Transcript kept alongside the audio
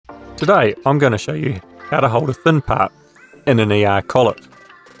Today I'm going to show you how to hold a thin part in an ER collet.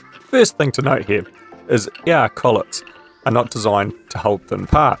 First thing to note here is ER collets are not designed to hold thin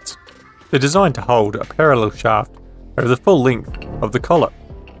parts. They're designed to hold a parallel shaft over the full length of the collet.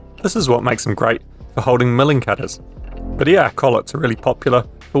 This is what makes them great for holding milling cutters. But ER collets are really popular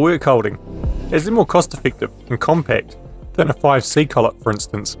for work holding, as they're more cost effective and compact than a 5C collet, for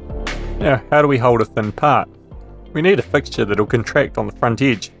instance. Now, how do we hold a thin part? We need a fixture that will contract on the front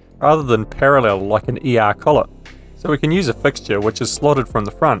edge rather than parallel like an ER collet. So we can use a fixture which is slotted from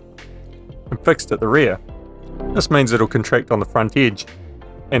the front and fixed at the rear. This means it'll contract on the front edge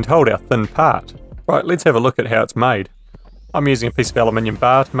and hold our thin part. Right, let's have a look at how it's made. I'm using a piece of aluminium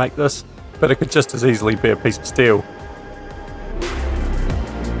bar to make this, but it could just as easily be a piece of steel.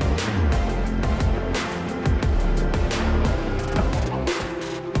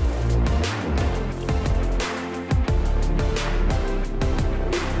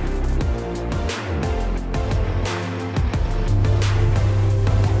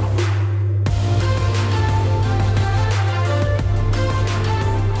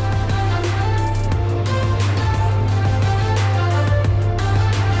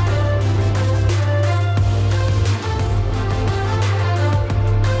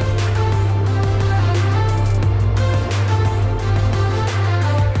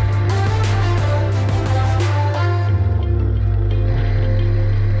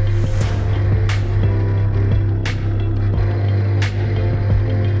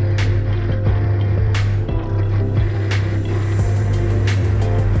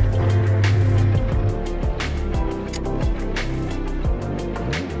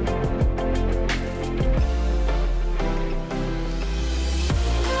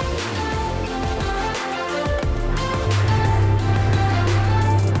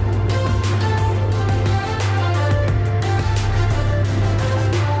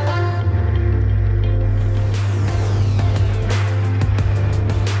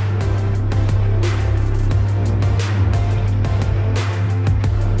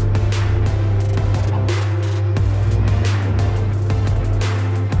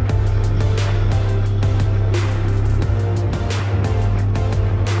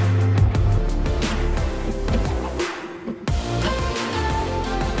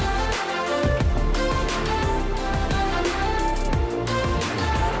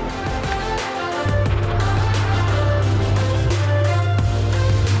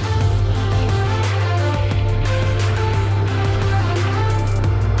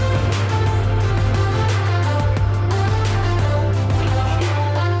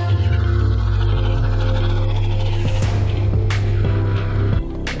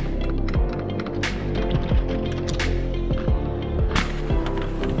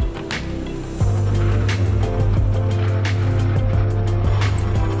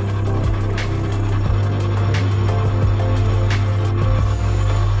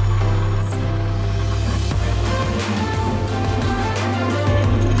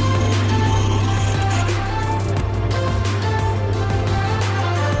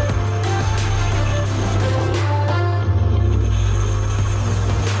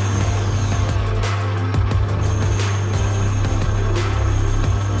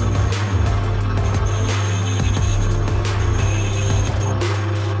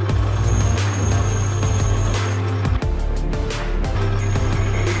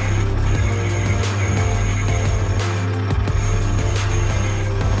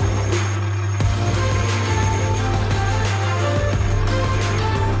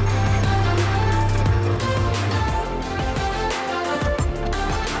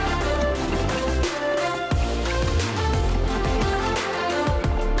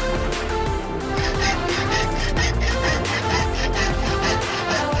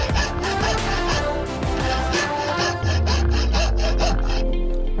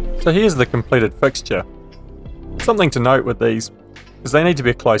 So here's the completed fixture. Something to note with these is they need to be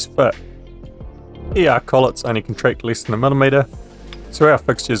a close fit. ER collets only contract less than 1mm, so our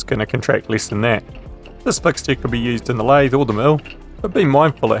fixture is going to contract less than that. This fixture could be used in the lathe or the mill, but be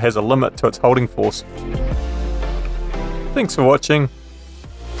mindful it has a limit to its holding force. Thanks for watching.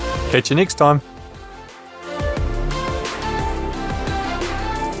 Catch you next time.